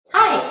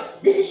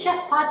this is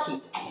Chef Pachi,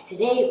 and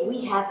today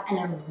we have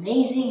an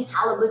amazing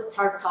halibut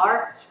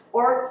tartare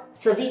or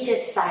ceviche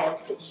style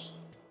fish.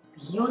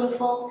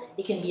 Beautiful,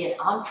 it can be an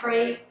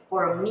entree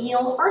or a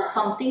meal or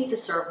something to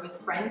serve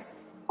with friends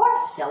or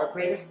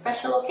celebrate a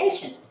special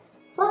occasion.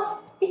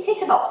 Plus, it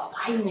takes about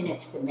 5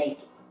 minutes to make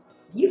it.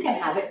 You can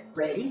have it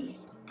ready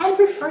and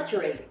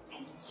refrigerate it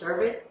and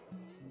serve it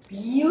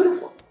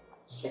beautiful.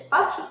 Chef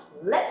Pachi,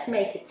 let's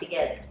make it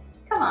together.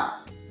 Come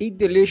on. Eat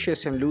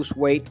delicious and lose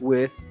weight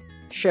with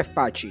Chef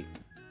Pachi.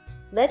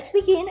 Let's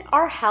begin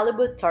our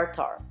halibut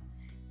tartare.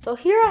 So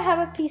here I have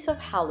a piece of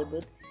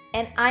halibut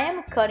and I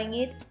am cutting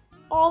it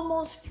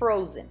almost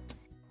frozen.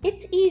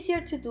 It's easier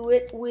to do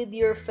it with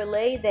your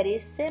fillet that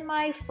is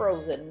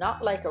semi-frozen,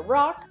 not like a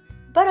rock,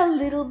 but a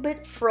little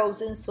bit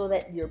frozen so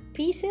that your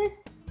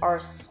pieces are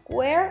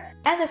square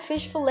and the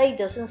fish fillet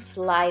doesn't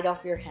slide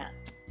off your hand.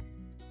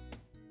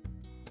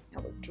 I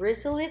will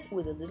drizzle it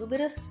with a little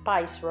bit of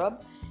spice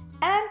rub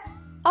and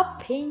a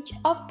pinch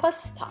of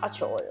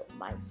pistachio oil,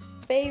 my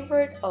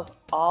favorite of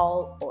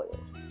all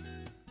oils.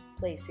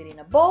 Place it in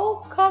a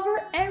bowl,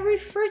 cover, and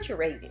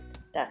refrigerate it.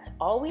 That's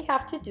all we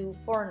have to do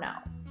for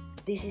now.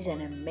 This is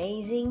an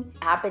amazing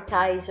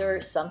appetizer,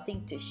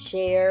 something to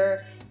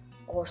share,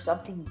 or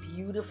something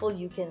beautiful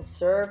you can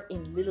serve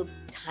in little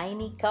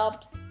tiny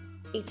cups.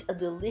 It's a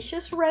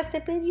delicious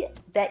recipe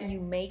that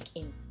you make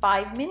in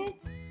 5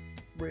 minutes.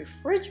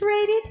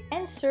 Refrigerate it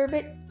and serve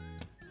it.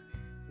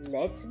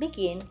 Let's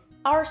begin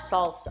our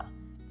salsa.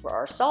 For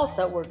our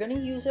salsa, we're going to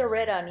use a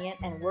red onion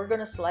and we're going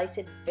to slice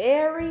it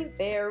very,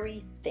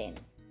 very thin.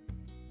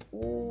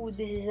 Ooh,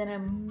 this is an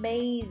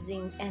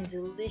amazing and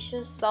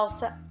delicious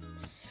salsa.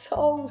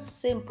 So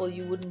simple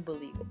you wouldn't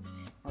believe it.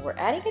 And we're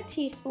adding a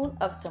teaspoon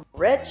of some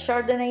red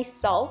Chardonnay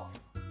salt,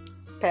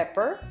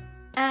 pepper,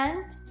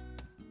 and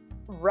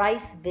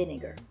rice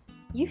vinegar.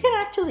 You can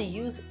actually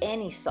use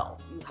any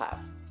salt you have,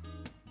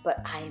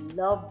 but I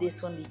love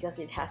this one because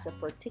it has a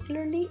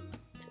particularly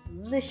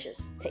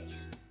delicious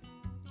taste.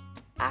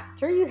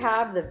 After you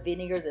have the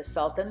vinegar, the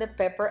salt, and the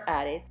pepper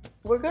added,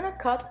 we're gonna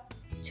cut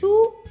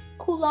 2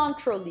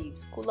 cilantro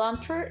leaves.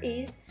 Cilantro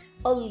is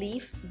a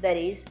leaf that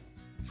is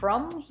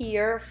from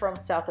here, from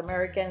South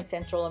America and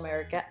Central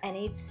America, and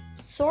it's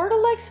sort of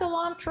like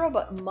cilantro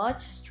but much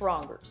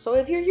stronger. So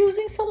if you're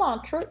using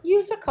cilantro,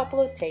 use a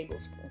couple of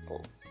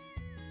tablespoonfuls.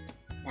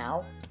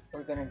 Now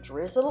we're gonna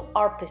drizzle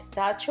our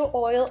pistachio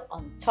oil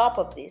on top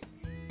of this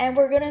and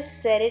we're gonna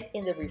set it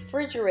in the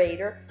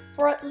refrigerator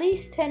for at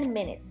least 10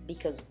 minutes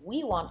because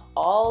we want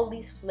all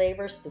these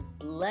flavors to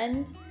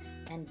blend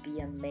and be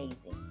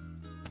amazing.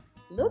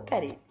 Look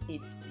at it,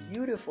 it's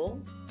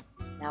beautiful.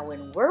 Now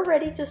when we're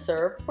ready to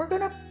serve, we're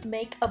gonna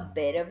make a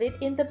bed of it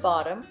in the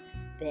bottom,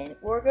 then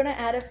we're gonna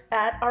add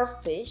our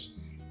fish,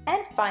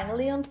 and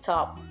finally on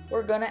top,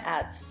 we're gonna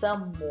add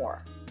some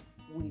more.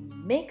 We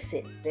mix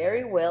it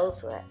very well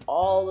so that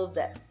all of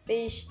that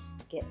fish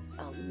gets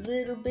a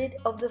little bit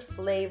of the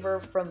flavor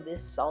from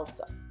this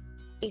salsa.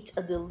 It's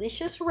a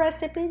delicious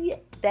recipe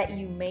that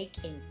you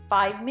make in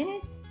 5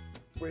 minutes.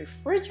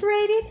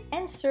 Refrigerate it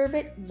and serve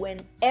it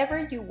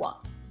whenever you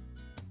want.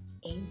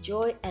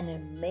 Enjoy an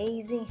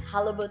amazing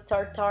halibut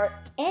tartare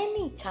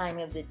any time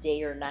of the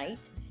day or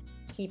night.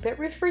 Keep it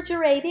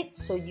refrigerated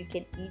so you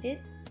can eat it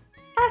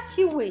as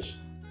you wish.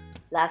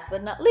 Last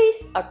but not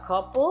least, a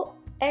couple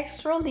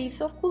extra leaves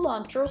of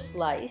cilantro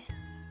sliced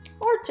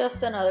or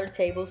just another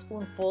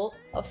tablespoonful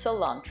of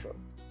cilantro.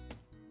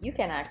 You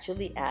can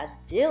actually add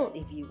dill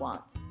if you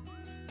want.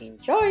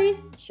 Enjoy,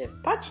 Chef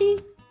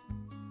Pachi!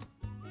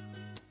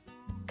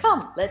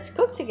 Come, let's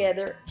cook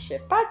together.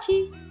 Chef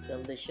Pachi,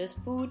 delicious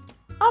food,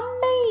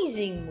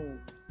 amazing mood.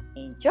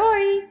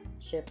 Enjoy,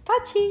 Chef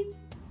Pachi!